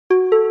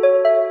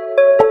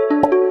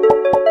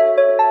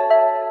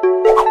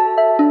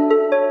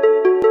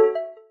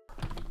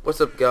What's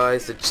up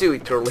guys, the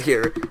Chewy Turtle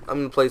here. I'm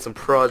going to play some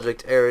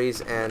Project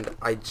Ares, and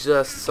I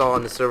just saw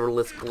on the server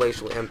list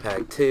Glacial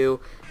Impact 2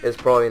 is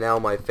probably now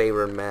my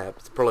favorite map.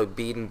 It's probably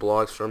beating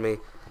blocks for me.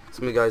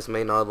 Some of you guys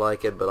may not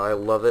like it, but I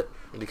love it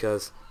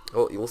because,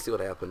 well, you'll see what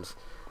happens.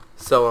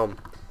 So,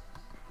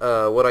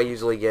 what I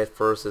usually get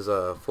first is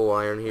a full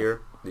iron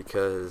here,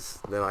 because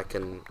then I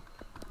can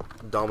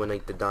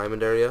dominate the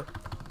diamond area.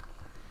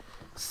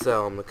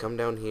 So, I'm going to come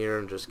down here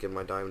and just get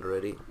my diamond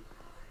ready.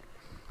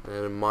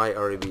 And it might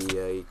already be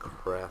a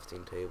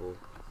crafting table.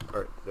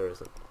 Alright, there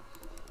isn't.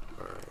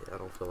 Alright, I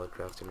don't feel like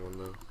crafting one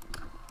though.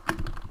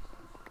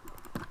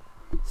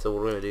 So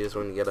what we're going to do is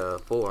we're going to get a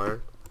full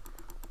iron.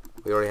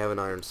 We already have an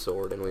iron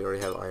sword and we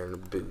already have iron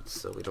boots,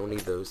 so we don't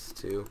need those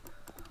two.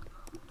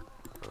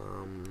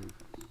 Boom.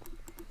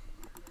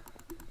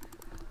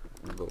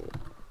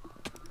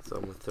 So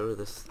I'm going to throw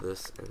this,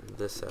 and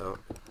this out.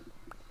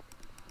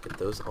 Get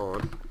those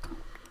on.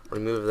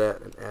 Remove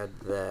that and add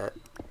that.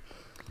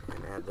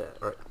 And add that.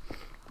 Alright.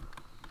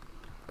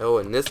 Oh,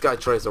 and this guy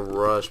tries to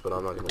rush, but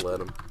I'm not going to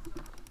let him.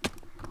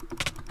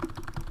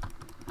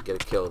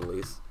 Get a kill at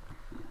least.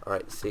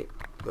 Alright, see?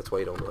 That's why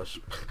you don't rush.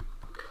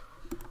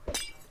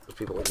 There's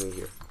people like me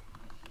here.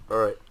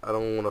 Alright, I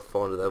don't want to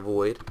fall into that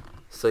void.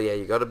 So yeah,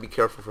 you got to be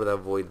careful for that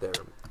void there.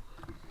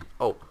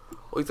 Oh,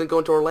 he's going to go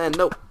into our land.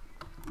 No.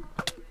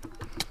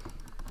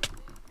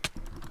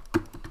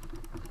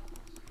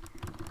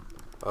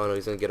 Oh no,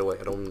 he's going to get away.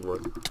 I don't want to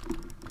run.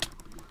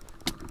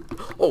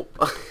 Oh,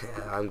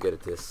 I'm good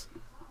at this.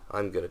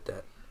 I'm good at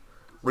that.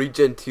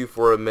 Regen 2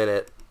 for a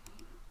minute.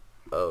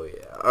 Oh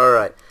yeah.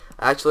 Alright.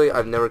 Actually,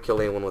 I've never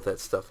killed anyone with that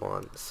stuff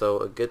on. So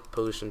a good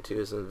potion too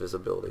is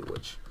invisibility,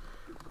 which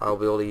I'll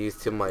be able to use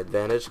to my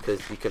advantage,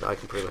 because I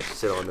can pretty much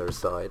sit on their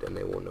side and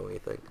they won't know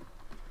anything.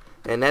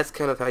 And that's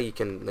kind of how you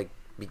can like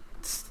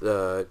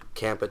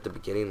camp at the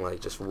beginning, like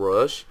just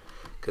rush,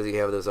 because you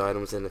have those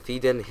items. And if he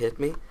didn't hit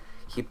me,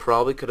 he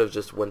probably could have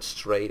just went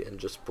straight and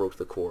just broke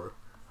the core.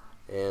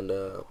 And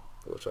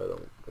which I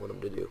don't want him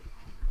to do,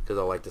 because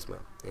I like this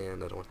map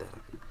and I don't want that to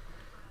happen.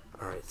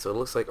 Alright, so it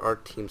looks like our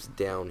team's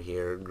down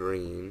here,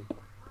 green.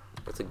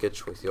 That's a good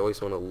choice. You always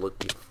want to look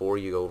before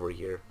you go over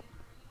here.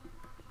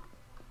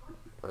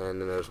 And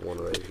then there's one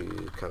right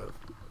who kind of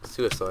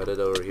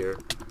suicided over here.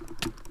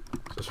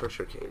 Just for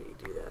sure, Katie,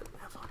 do that.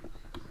 Have fun.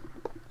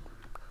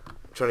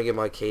 I'm trying to get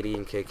my KD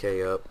and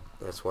KK up.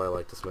 That's why I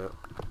like this map.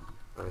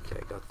 Okay,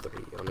 I got 3.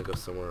 I'm gonna go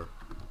somewhere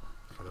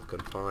kind of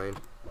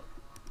confined.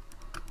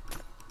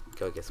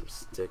 Gotta get some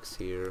sticks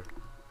here.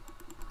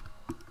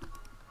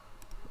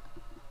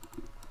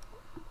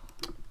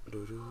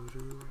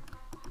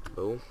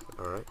 Oh,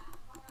 alright.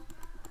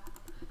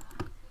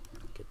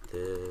 Get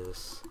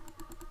this,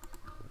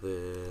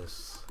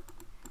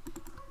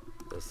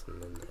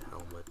 and then the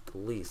helmet, the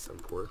least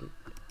important.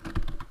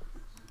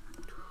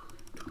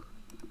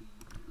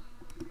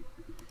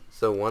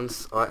 So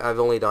once, I've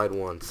only died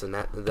once, and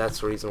that's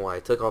the reason why I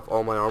took off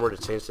all my armor to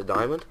change to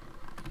diamond,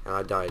 and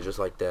I died just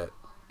like that.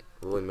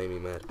 It really made me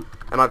mad.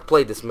 And I've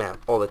played this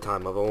map all the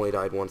time. I've only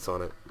died once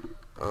on it.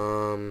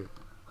 So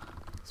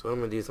what I'm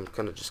going to do is I'm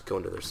kind of just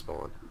going to their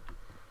spawn.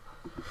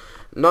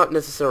 Not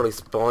necessarily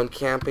spawn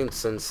camping,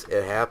 since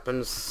it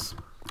happens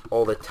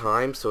all the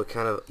time, so it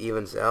kind of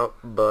evens out,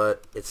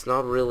 but it's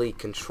not really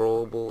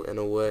controllable in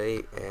a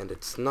way, and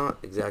it's not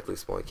exactly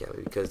spawn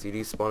camping, because you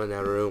do spawn in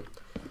that room,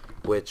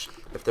 which,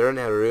 if they're in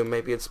that room,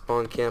 maybe it's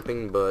spawn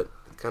camping, but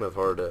it's kind of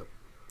hard to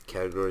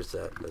categorize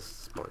that as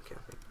spawn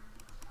camping.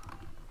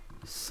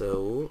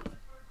 So,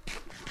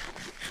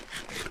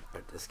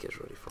 alright, this kid's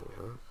ready for me,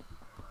 huh?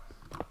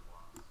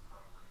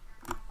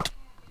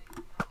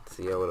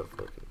 See, I would have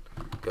fucking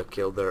got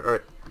killed there.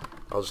 Alright,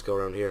 I'll just go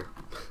around here.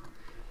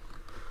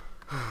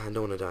 I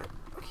don't want to die.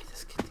 Okay,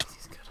 this kid thinks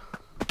he's good.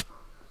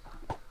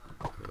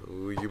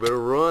 Oh, you better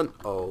run.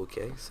 Oh,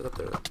 okay, sit up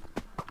there then.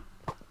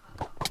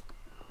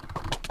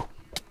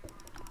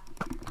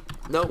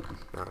 No.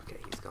 Okay,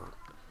 he's gone.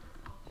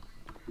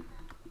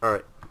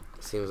 Alright,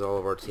 seems all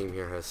of our team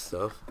here has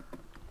stuff.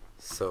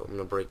 So I'm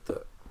gonna break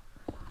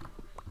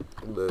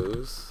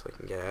those so I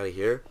can get out of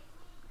here.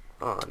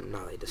 Oh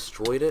no, they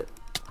destroyed it.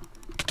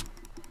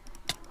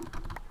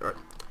 Alright,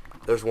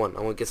 there's one.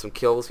 I want to get some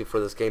kills before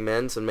this game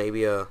ends, and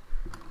maybe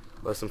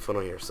let some fun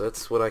on here. So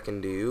that's what I can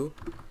do.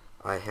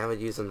 I haven't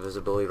used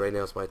invisibility right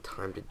now. It's my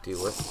time to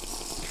do it.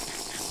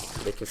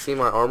 They can see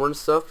my armor and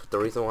stuff. The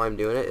reason why I'm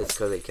doing it is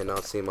because they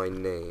cannot see my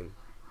name.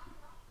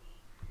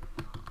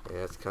 And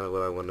that's kind of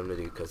what I want them to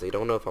do, because they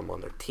don't know if I'm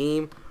on their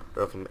team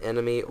or if I'm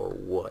enemy or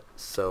what.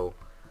 So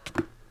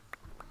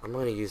I'm not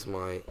going to use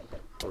my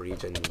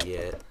regen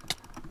yet.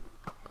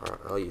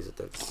 Alright, I'll use it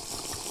then.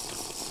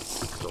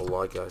 There's a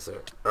lot of guys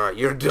there. Alright,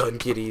 you're done,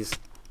 kiddies.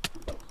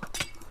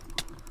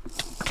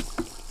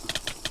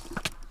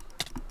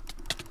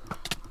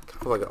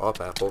 Kind of like an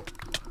op apple.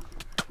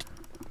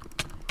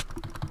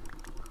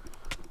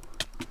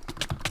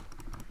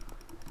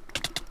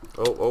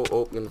 Oh,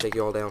 I'm gonna take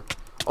you all down.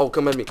 Oh,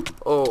 come at me.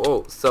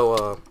 Oh,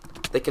 so,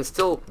 they can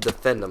still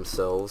defend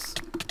themselves.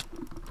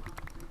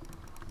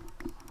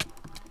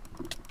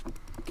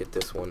 Get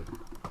this one.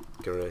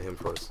 get rid of him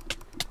first.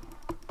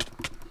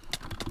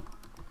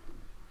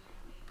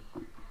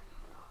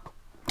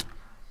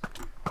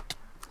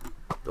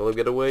 Don't let him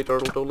get away,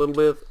 turtle. Don't let him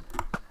live.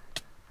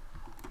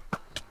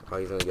 Oh,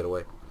 he's gonna get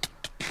away.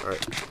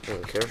 Alright, I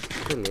don't care.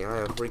 Kidding me, I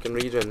have freaking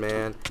regen,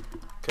 man.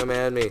 Come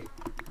at me.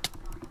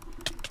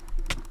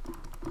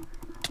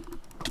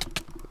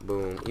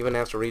 Boom. Even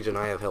after regen,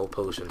 I have health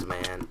potions,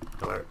 man.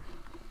 Alright.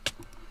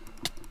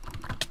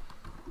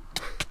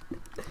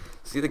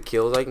 See the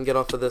kills I can get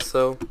off of this,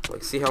 though?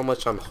 Like, see how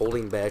much I'm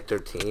holding back their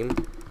team?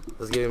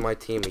 This is giving my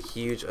team a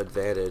huge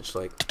advantage.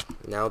 Like,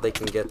 now they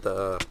can get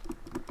the,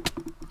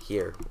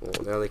 here. Well,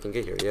 now they can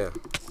get here, yeah.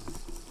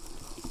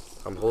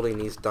 I'm holding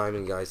these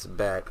diamond guys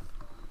back.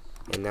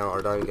 And now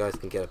our diamond guys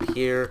can get up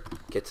here,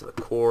 get to the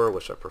core,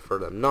 which I prefer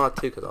them not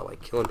to, because I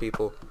like killing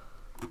people.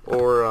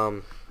 Or,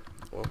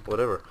 well,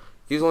 whatever.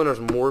 Usually when there's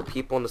more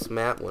people on this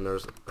map, when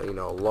there's, you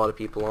know, a lot of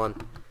people on,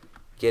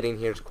 getting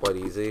here is quite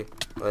easy,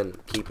 and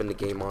keeping the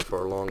game on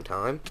for a long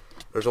time.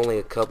 There's only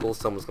a couple,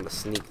 someone's going to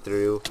sneak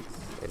through,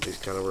 and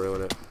just kind of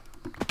ruin it.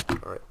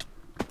 Alright.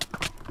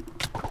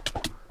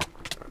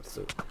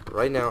 So,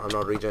 right now, I'm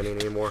not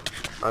regenerating anymore.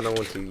 I don't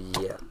want to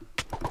yet.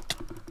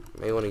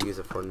 May want to use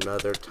it for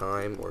another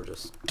time, or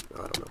just, I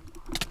don't know.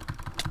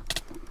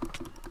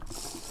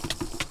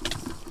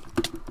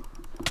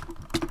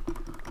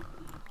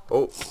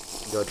 Oh,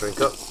 you gotta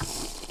drink up.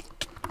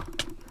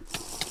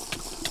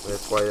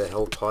 That's why the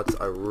health pots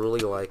I really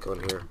like on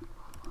here.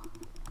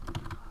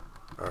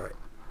 Alright.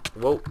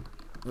 Whoa.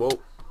 Whoa.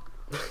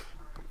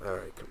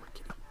 Alright, come on,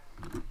 kitty.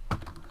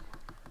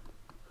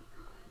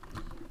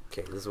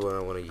 Okay, this is what I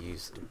want to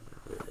use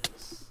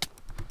this.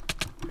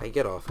 Hey,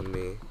 get off of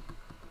me.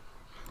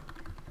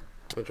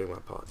 Let me drink my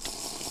pot.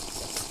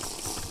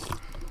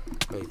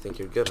 Oh, you think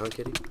you're good, huh,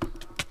 kitty?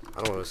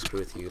 I don't want to screw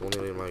with you. Let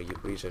me leave my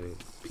regen in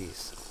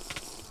peace.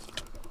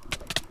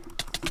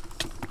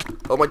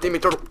 Oh, my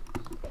teammate, turtle!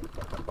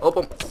 Help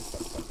him!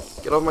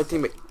 Get off my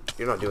teammate.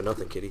 You're not doing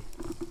nothing, kitty.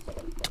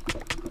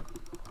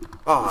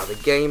 Ah, the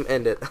game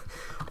ended.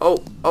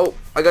 Oh,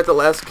 I got the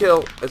last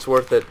kill. It's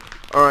worth it.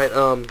 Alright,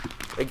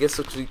 I guess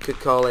what you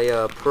could call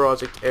a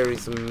Project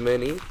Ares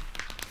mini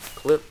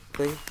clip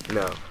thing?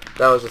 No.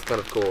 That was just kind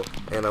of cool,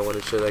 and I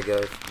wanted to show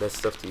that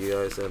stuff to you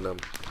guys,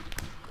 and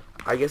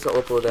I guess I'll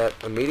upload that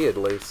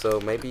immediately, so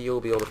maybe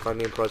you'll be able to find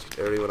me in Project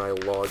Area when I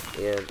log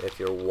in if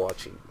you're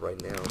watching right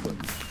now, but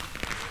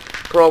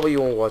probably you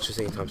won't watch this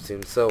anytime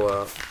soon.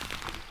 So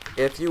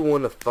if you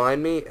want to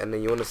find me, and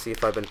then you want to see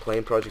if I've been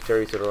playing Project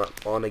Area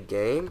on a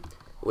game,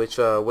 which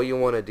what you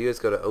want to do is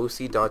go to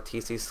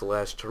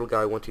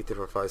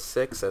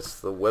oc.tc/turtleguy123456, that's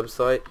the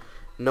website.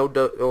 No,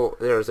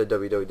 there's a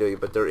www,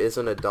 but there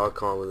isn't a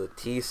 .com with a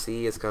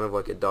TC. It's kind of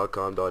like a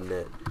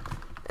 .com.net.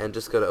 And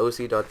just go to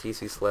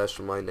oc.tc/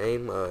 my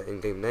name,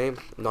 in-game name,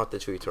 not the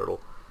Chewy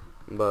Turtle.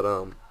 But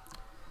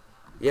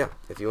yeah,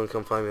 if you want to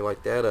come find me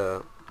like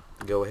that,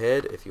 go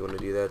ahead. If you want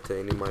to do that to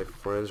any of my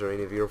friends or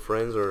any of your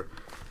friends, or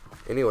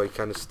anyway,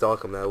 kind of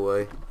stalk them that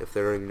way. If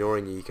they're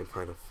ignoring you, you can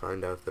find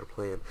out if they're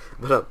playing.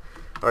 But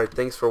alright,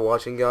 thanks for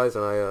watching, guys,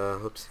 and I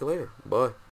hope to see you later. Bye.